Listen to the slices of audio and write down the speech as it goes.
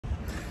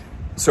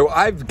So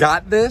I've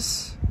got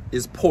this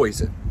is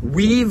poison.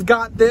 We've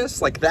got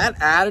this, like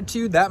that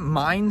attitude, that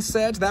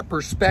mindset, that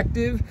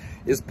perspective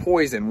is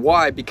poison.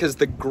 Why? Because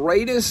the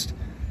greatest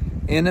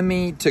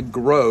enemy to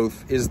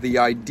growth is the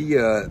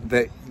idea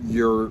that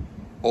you're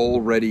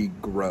already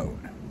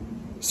grown.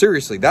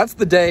 Seriously, that's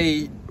the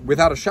day,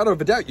 without a shadow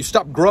of a doubt, you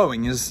stop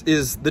growing,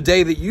 is the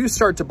day that you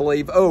start to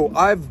believe, oh,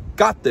 I've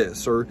got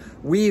this, or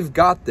we've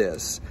got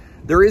this.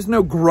 There is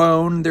no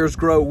grown, there's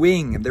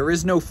growing. There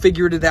is no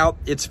figured it out,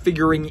 it's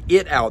figuring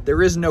it out.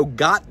 There is no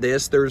got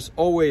this, there's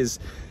always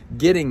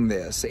getting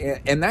this.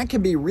 And that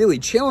can be really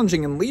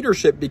challenging in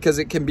leadership because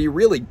it can be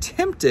really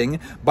tempting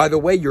by the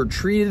way you're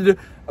treated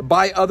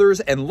by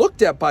others and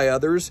looked at by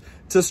others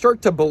to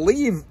start to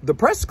believe the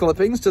press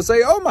clippings to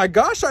say, oh my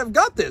gosh, I've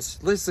got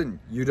this. Listen,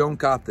 you don't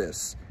got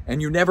this. And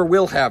you never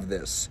will have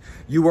this.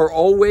 You are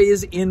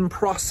always in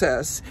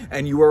process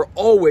and you are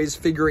always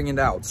figuring it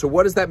out. So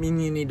what does that mean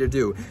you need to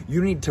do?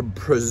 You need to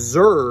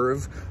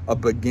preserve a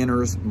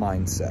beginner's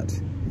mindset.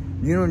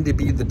 You need to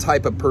be the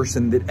type of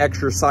person that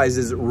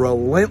exercises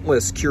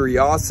relentless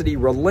curiosity,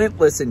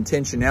 relentless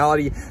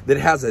intentionality, that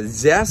has a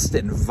zest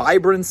and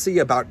vibrancy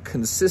about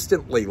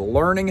consistently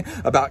learning,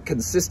 about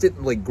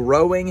consistently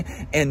growing,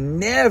 and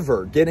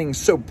never getting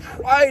so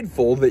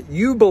prideful that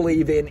you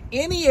believe in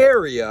any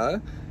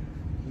area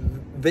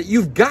that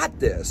you've got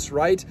this,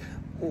 right?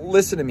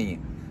 Listen to me.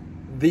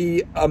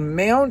 The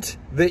amount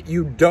that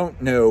you don't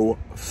know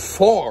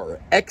far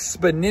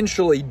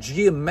exponentially,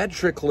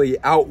 geometrically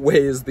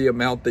outweighs the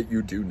amount that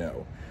you do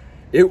know.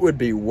 It would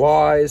be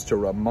wise to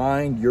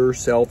remind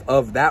yourself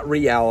of that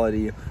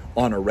reality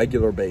on a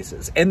regular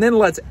basis. And then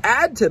let's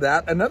add to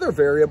that another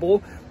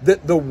variable,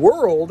 that the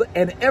world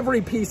and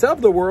every piece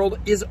of the world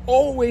is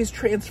always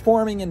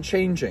transforming and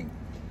changing.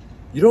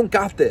 You don't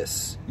got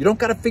this. You don't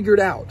got to figure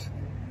it out.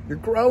 You're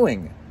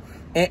growing.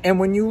 And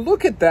when you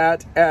look at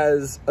that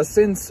as a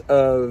sense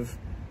of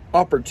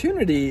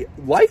opportunity,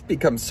 life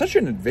becomes such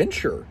an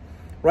adventure,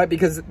 right?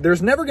 Because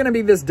there's never going to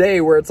be this day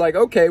where it's like,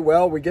 okay,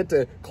 well, we get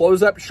to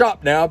close up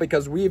shop now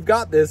because we've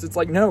got this. It's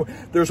like, no,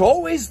 there's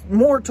always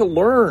more to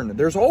learn.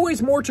 There's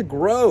always more to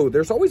grow.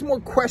 There's always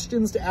more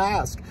questions to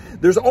ask.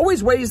 There's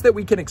always ways that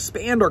we can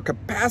expand our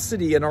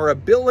capacity and our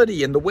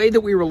ability and the way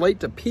that we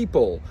relate to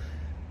people.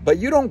 But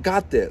you don't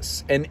got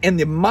this. And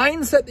the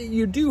mindset that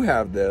you do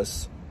have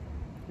this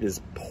is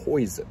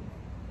poison.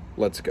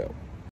 Let's go.